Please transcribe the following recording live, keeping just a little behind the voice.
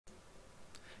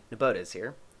Nebohtes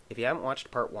here. If you haven't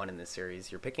watched part 1 in this series,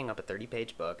 you're picking up a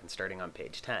 30-page book and starting on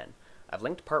page 10. I've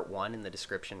linked part 1 in the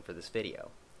description for this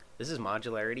video. This is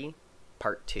Modularity,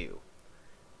 part 2.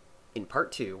 In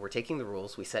part 2, we're taking the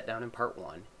rules we set down in part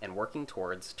 1 and working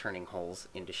towards turning hulls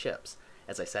into ships.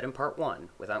 As I said in part 1,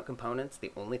 without components,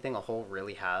 the only thing a hull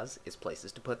really has is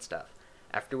places to put stuff.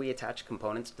 After we attach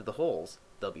components to the hulls,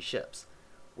 they'll be ships.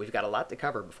 We've got a lot to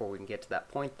cover before we can get to that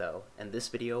point though, and this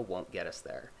video won't get us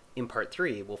there. In part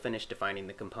 3, we'll finish defining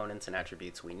the components and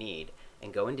attributes we need,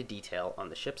 and go into detail on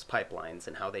the ship's pipelines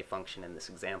and how they function in this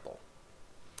example.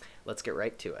 Let's get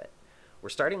right to it. We're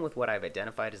starting with what I've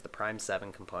identified as the prime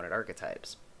 7 component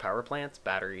archetypes: power plants,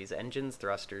 batteries, engines,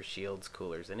 thrusters, shields,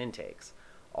 coolers, and intakes.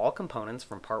 All components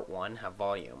from part 1 have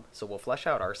volume, so we'll flesh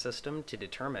out our system to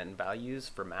determine values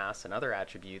for mass and other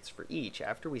attributes for each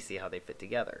after we see how they fit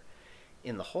together.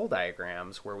 In the hull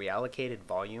diagrams, where we allocated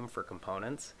volume for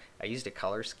components, I used a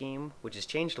color scheme, which has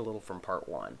changed a little from part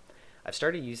 1. I've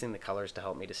started using the colors to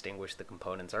help me distinguish the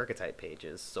components archetype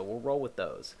pages, so we'll roll with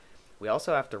those. We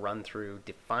also have to run through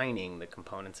defining the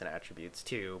components and attributes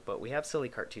too, but we have silly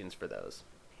cartoons for those.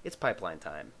 It's pipeline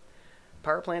time.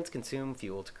 Power plants consume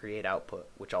fuel to create output,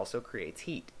 which also creates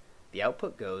heat. The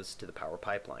output goes to the power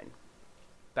pipeline.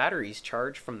 Batteries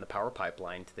charge from the power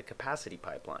pipeline to the capacity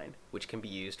pipeline, which can be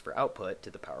used for output to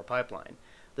the power pipeline.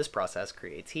 This process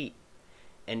creates heat.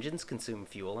 Engines consume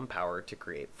fuel and power to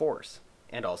create force,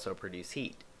 and also produce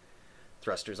heat.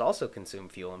 Thrusters also consume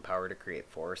fuel and power to create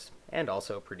force, and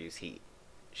also produce heat.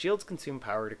 Shields consume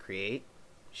power to create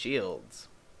shields,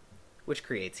 which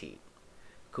creates heat.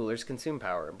 Coolers consume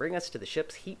power and bring us to the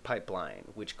ship's heat pipeline,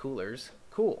 which coolers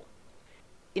cool.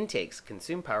 Intakes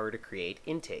consume power to create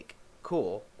intake,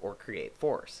 cool, or create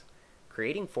force.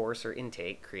 Creating force or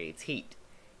intake creates heat.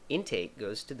 Intake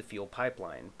goes to the fuel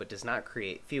pipeline, but does not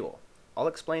create fuel. I'll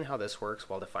explain how this works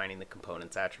while defining the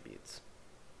component's attributes.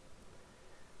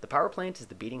 The power plant is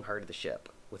the beating heart of the ship.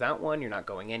 Without one, you're not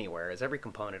going anywhere, as every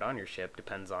component on your ship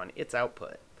depends on its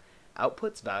output.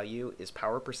 Output's value is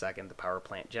power per second the power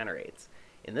plant generates.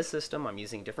 In this system, I'm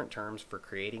using different terms for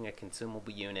creating a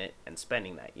consumable unit and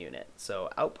spending that unit. So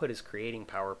output is creating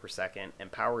power per second,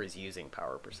 and power is using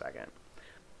power per second.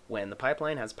 When the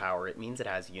pipeline has power, it means it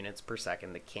has units per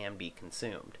second that can be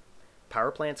consumed.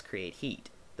 Power plants create heat.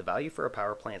 The value for a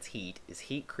power plant's heat is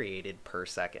heat created per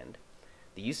second.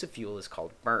 The use of fuel is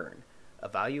called burn. A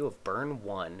value of burn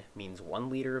 1 means 1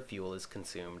 liter of fuel is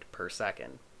consumed per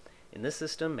second. In this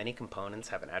system, many components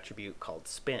have an attribute called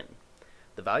spin.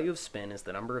 The value of spin is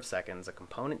the number of seconds a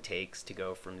component takes to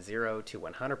go from 0 to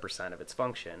 100% of its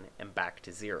function and back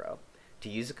to 0. To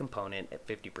use a component at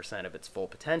 50% of its full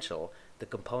potential, the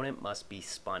component must be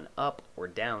spun up or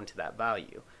down to that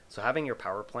value. So having your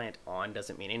power plant on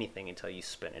doesn't mean anything until you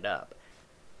spin it up.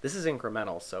 This is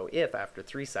incremental, so if after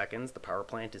 3 seconds the power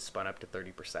plant is spun up to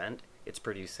 30%, it's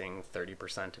producing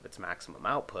 30% of its maximum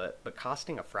output, but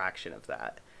costing a fraction of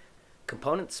that.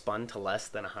 Components spun to less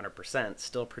than 100%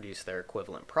 still produce their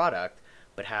equivalent product,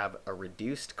 but have a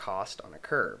reduced cost on a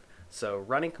curve. So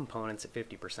running components at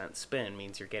 50% spin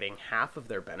means you're getting half of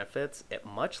their benefits at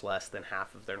much less than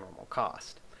half of their normal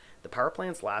cost. The power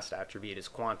plant's last attribute is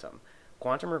quantum.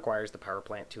 Quantum requires the power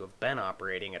plant to have been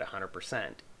operating at 100%.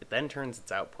 It then turns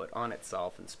its output on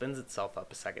itself and spins itself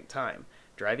up a second time,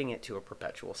 driving it to a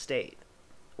perpetual state.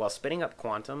 While spinning up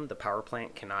quantum, the power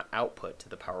plant cannot output to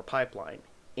the power pipeline.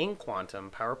 In quantum,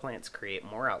 power plants create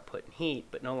more output and heat,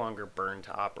 but no longer burn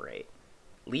to operate.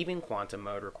 Leaving quantum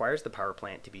mode requires the power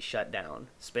plant to be shut down,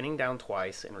 spinning down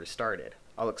twice and restarted.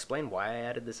 I'll explain why I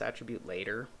added this attribute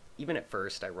later. Even at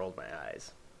first, I rolled my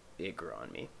eyes. It grew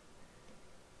on me.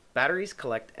 Batteries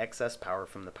collect excess power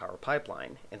from the power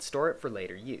pipeline and store it for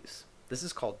later use. This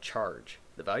is called charge.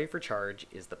 The value for charge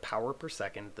is the power per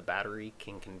second the battery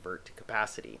can convert to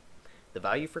capacity. The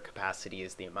value for capacity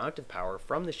is the amount of power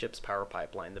from the ship's power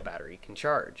pipeline the battery can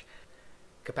charge.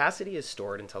 Capacity is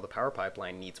stored until the power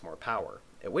pipeline needs more power,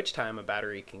 at which time a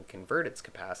battery can convert its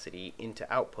capacity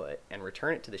into output and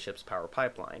return it to the ship's power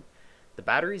pipeline. The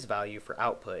battery's value for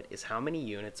output is how many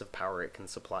units of power it can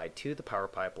supply to the power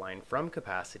pipeline from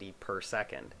capacity per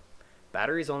second.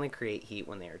 Batteries only create heat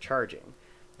when they are charging.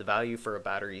 The value for a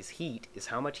battery's heat is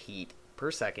how much heat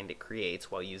per second it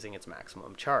creates while using its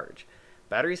maximum charge.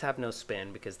 Batteries have no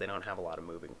spin because they don't have a lot of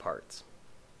moving parts.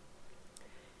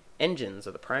 Engines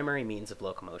are the primary means of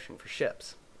locomotion for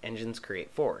ships. Engines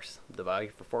create force. The value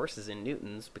for force is in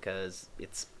newtons because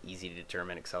it's easy to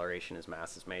determine acceleration as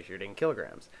mass is measured in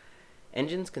kilograms.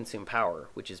 Engines consume power,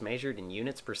 which is measured in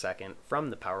units per second from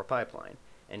the power pipeline.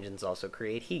 Engines also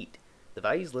create heat. The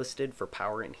values listed for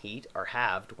power and heat are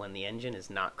halved when the engine is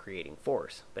not creating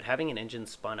force, but having an engine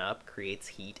spun up creates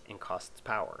heat and costs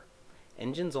power.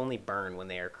 Engines only burn when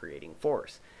they are creating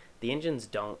force. The engines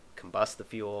don't combust the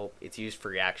fuel, it's used for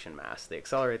reaction mass. They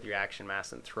accelerate the reaction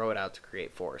mass and throw it out to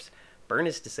create force. Burn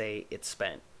is to say it's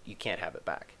spent, you can't have it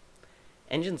back.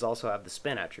 Engines also have the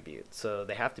spin attribute, so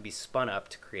they have to be spun up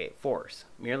to create force.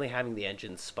 Merely having the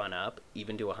engine spun up,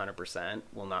 even to 100%,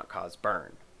 will not cause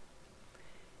burn.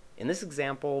 In this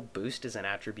example, boost is an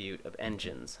attribute of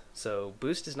engines, so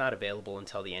boost is not available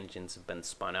until the engines have been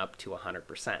spun up to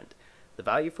 100%. The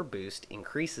value for boost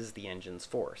increases the engine's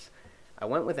force. I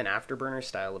went with an afterburner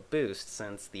style of boost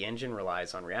since the engine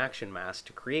relies on reaction mass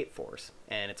to create force,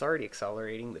 and it's already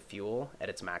accelerating the fuel at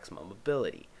its maximum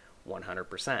ability,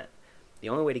 100%. The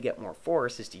only way to get more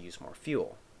force is to use more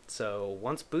fuel. So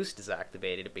once boost is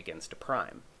activated, it begins to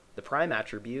prime. The prime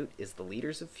attribute is the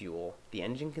liters of fuel the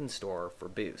engine can store for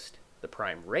boost. The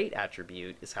prime rate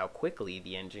attribute is how quickly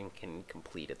the engine can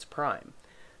complete its prime.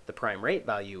 The prime rate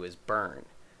value is burn,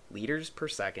 liters per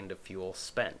second of fuel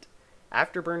spent.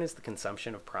 Afterburn is the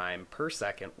consumption of prime per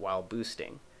second while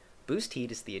boosting. Boost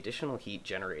heat is the additional heat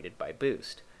generated by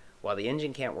boost. While the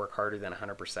engine can't work harder than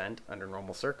 100% under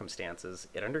normal circumstances,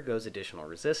 it undergoes additional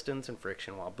resistance and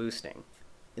friction while boosting.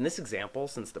 In this example,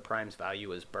 since the prime's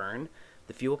value is burn,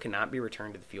 the fuel cannot be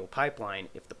returned to the fuel pipeline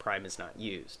if the prime is not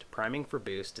used. Priming for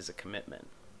boost is a commitment.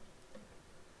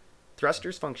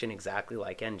 Thrusters function exactly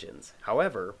like engines.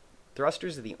 However,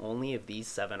 thrusters are the only of these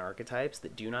 7 archetypes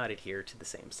that do not adhere to the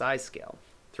same size scale.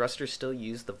 Thrusters still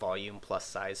use the volume plus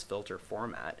size filter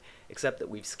format, except that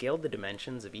we've scaled the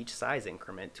dimensions of each size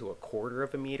increment to 1/4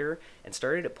 of a meter and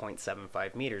started at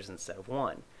 0.75 meters instead of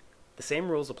 1. The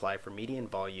same rules apply for median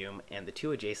volume and the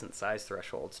 2 adjacent size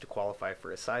thresholds to qualify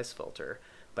for a size filter,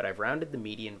 but I've rounded the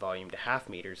median volume to half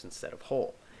meters instead of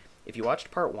whole. If you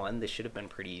watched part 1, this should have been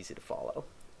pretty easy to follow.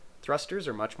 Thrusters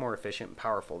are much more efficient and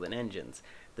powerful than engines.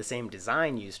 The same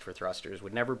design used for thrusters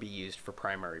would never be used for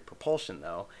primary propulsion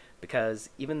though,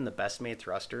 because even the best made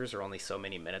thrusters are only so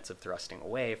many minutes of thrusting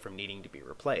away from needing to be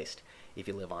replaced. If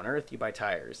you live on Earth, you buy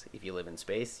tires. If you live in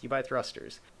space, you buy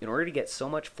thrusters. In order to get so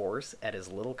much force at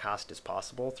as little cost as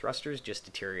possible, thrusters just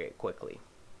deteriorate quickly.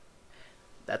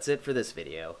 That's it for this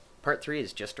video. Part 3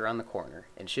 is just around the corner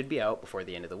and should be out before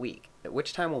the end of the week, at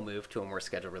which time we'll move to a more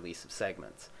scheduled release of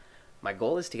segments. My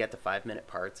goal is to get to 5-minute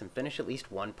parts and finish at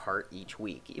least 1 part each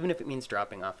week, even if it means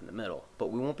dropping off in the middle, but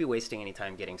we won't be wasting any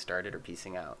time getting started or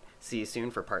piecing out. See you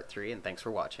soon for part 3, and thanks for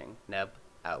watching. Neb,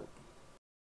 out.